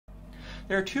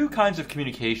there are two kinds of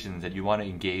communications that you want to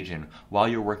engage in while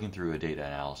you're working through a data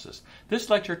analysis. This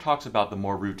lecture talks about the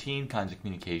more routine kinds of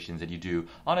communications that you do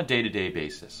on a day-to-day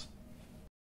basis.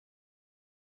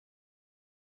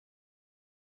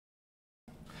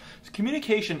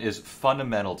 Communication is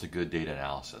fundamental to good data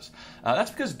analysis.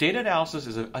 That's because data analysis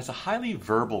is a highly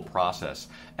verbal process,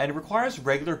 and it requires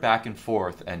regular back and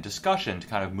forth and discussion to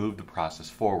kind of move the process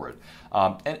forward.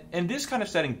 And in this kind of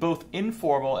setting, both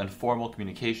informal and formal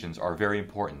communications are very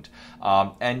important.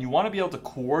 And you want to be able to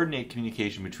coordinate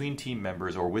communication between team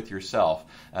members or with yourself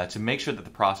to make sure that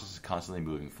the process is constantly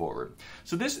moving forward.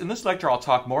 So in this lecture, I'll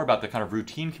talk more about the kind of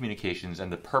routine communications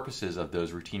and the purposes of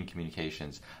those routine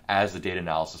communications as the data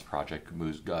analysis project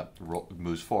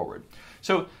moves forward.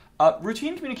 So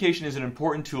routine communication is an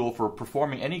important tool for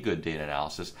performing any good data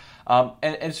analysis. And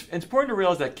it's important to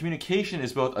realize that communication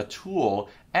is both a tool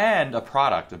and a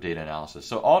product of data analysis.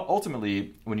 So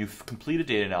ultimately, when you complete a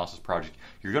data analysis project,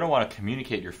 you're going to want to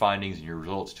communicate your findings and your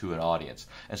results to an audience.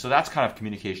 And so that's kind of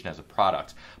communication as a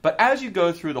product. But as you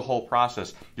go through the whole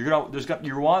process, you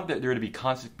want there to be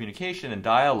constant communication and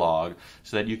dialogue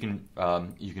so that you can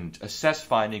assess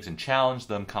findings and challenge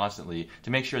them constantly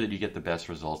to make sure that you get the best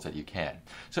results that you can.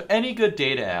 So any good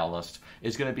data analyst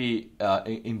is going to be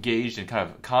engaged in kind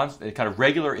of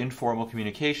regular informal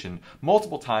communication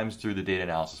multiple times through the data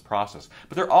analysis process.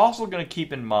 But they're also going to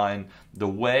keep in mind the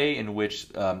way in which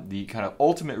the kind of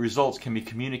ultimate results can be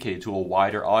communicated to a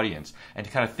wider audience, and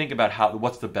to kind of think about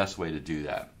what's the best way to do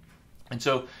that. And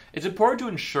so it's important to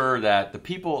ensure that the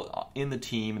people in the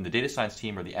team, in the data science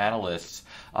team or the analysts,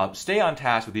 stay on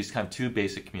task with these kind of two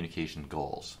basic communication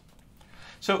goals.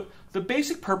 So the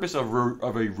basic purpose of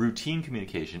a routine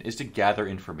communication is to gather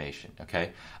information,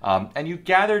 okay? And you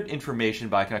gathered information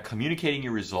by kind of communicating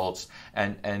your results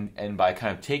and by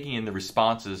kind of taking in the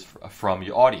responses from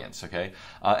your audience, okay?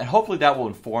 And hopefully that will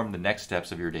inform the next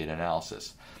steps of your data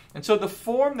analysis. And so the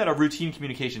form that a routine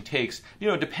communication takes,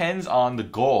 depends on the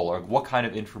goal or what kind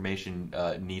of information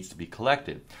needs to be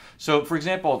collected. So, for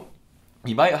example,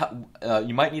 you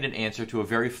might need an answer to a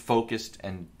very focused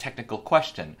and technical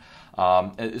question.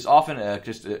 It's often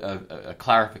just a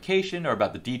clarification or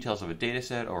about the details of a data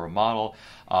set or a model,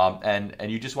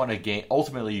 and you just want to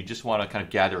ultimately you just want to kind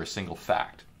of gather a single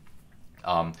fact.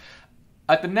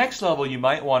 At the next level, you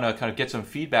might want to kind of get some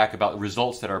feedback about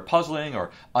results that are puzzling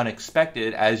or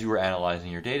unexpected as you are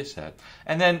analyzing your data set.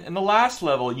 And then in the last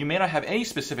level, you may not have any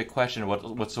specific question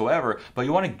whatsoever, but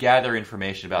you want to gather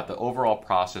information about the overall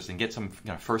process and get some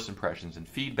first impressions and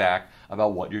feedback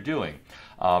about what you're doing.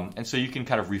 And so you can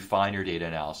kind of refine your data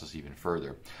analysis even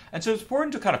further. And so it's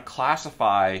important to kind of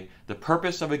classify the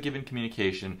purpose of a given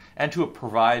communication and to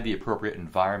provide the appropriate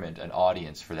environment and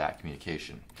audience for that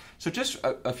communication. So just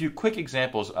a few quick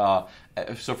examples.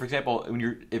 So for example, when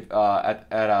you're at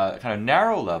a kind of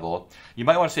narrow level, you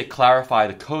might want to say clarify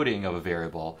the coding of a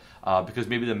variable because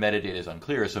maybe the metadata is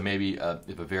unclear. So maybe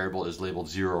if a variable is labeled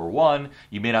 0 or 1,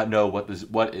 you may not know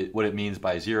what it means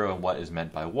by 0 and what is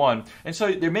meant by 1. And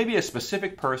so there may be a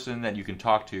specific person that you can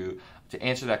talk to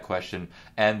answer that question,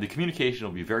 and the communication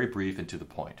will be very brief and to the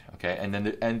point. Okay, and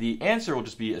then the answer will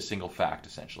just be a single fact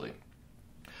essentially.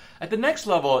 At the next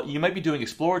level, you might be doing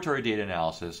exploratory data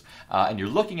analysis, and you're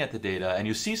looking at the data, and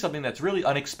you see something that's really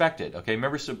unexpected. Okay,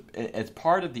 remember, so as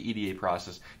part of the EDA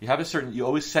process, you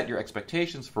always set your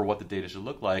expectations for what the data should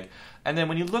look like, and then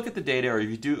when you look at the data, or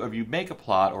you make a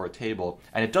plot or a table,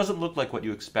 and it doesn't look like what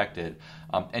you expected,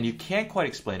 and you can't quite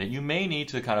explain it, you may need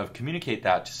to kind of communicate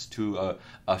that to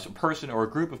a person or a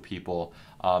group of people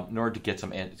in order to get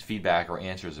some feedback or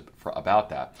answers about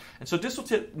that. And so this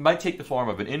might take the form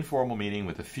of an informal meeting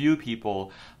with a few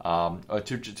people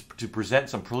to present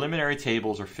some preliminary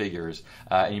tables or figures,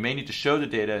 and you may need to show the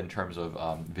data in terms of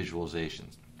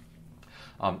visualizations.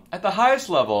 At the highest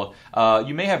level,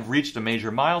 you may have reached a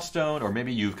major milestone, or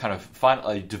maybe you've kind of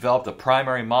finally developed a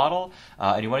primary model,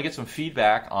 and you want to get some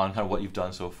feedback on kind of what you've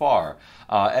done so far.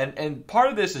 And part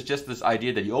of this is just this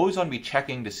idea that you always want to be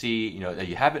checking to see, that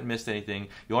you haven't missed anything.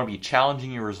 You want to be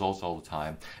challenging your results all the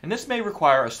time. And this may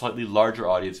require a slightly larger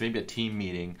audience, maybe a team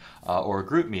meeting or a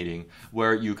group meeting,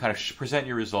 where you kind of present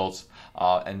your results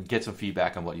and get some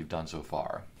feedback on what you've done so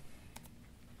far.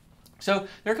 So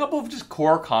there are a couple of just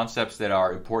core concepts that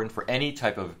are important for any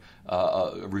type of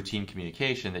routine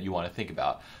communication that you want to think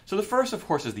about. So the first, of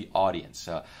course, is the audience.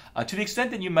 To the extent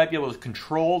that you might be able to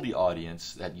control the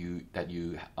audience that you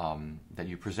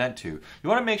present to, you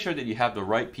want to make sure that you have the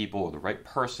right people or the right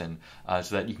person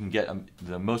so that you can get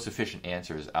the most efficient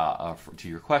answers to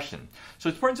your question. So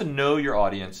it's important to know your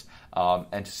audience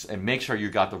and make sure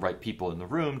you got the right people in the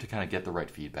room to kind of get the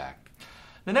right feedback.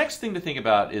 The next thing to think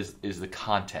about is the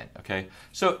content. Okay,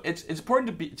 so it's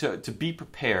important to be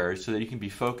prepared so that you can be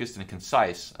focused and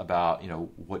concise about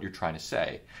what you're trying to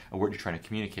say and what you're trying to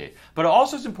communicate. But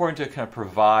also it's important to kind of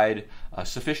provide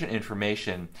sufficient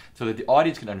information so that the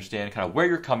audience can understand kind of where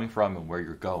you're coming from and where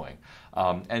you're going.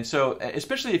 And so,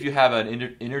 especially if you have an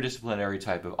interdisciplinary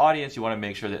type of audience, you want to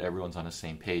make sure that everyone's on the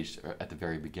same page at the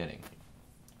very beginning.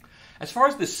 As far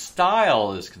as the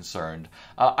style is concerned,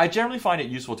 I generally find it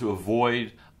useful to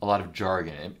avoid a lot of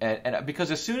jargon, and because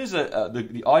as soon as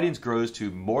the audience grows to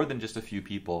more than just a few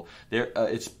people,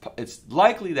 it's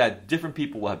likely that different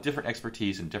people will have different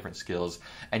expertise and different skills,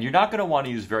 and you're not going to want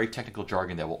to use very technical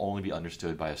jargon that will only be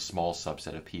understood by a small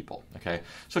subset of people. Okay,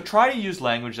 so try to use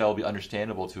language that will be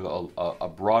understandable to a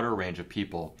broader range of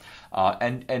people,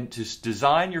 and to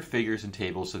design your figures and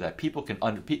tables so that people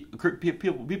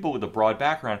with a broad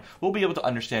background will be able to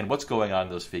understand what's going on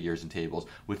in those figures and tables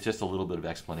with just a little bit of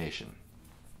explanation.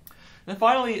 And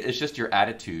finally, it's just your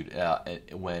attitude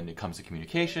when it comes to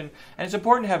communication. And it's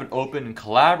important to have an open and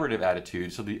collaborative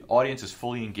attitude so the audience is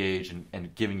fully engaged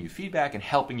and giving you feedback and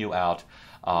helping you out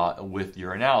with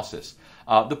your analysis.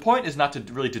 The point is not to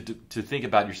really to think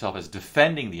about yourself as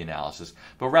defending the analysis,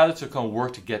 but rather to kind of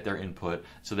work to get their input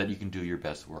so that you can do your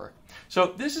best work.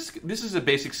 So this is a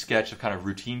basic sketch of kind of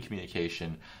routine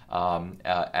communication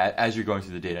as you're going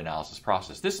through the data analysis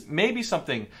process. This may be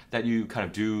something that you kind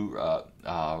of do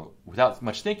without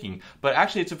much thinking, but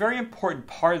actually it's a very important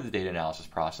part of the data analysis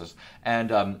process,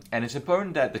 and it's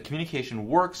important that the communication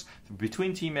works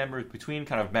between team members, between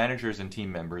kind of managers and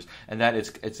team members, and that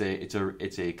it's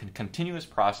a continuous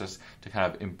process to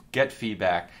kind of get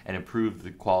feedback and improve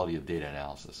the quality of data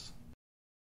analysis.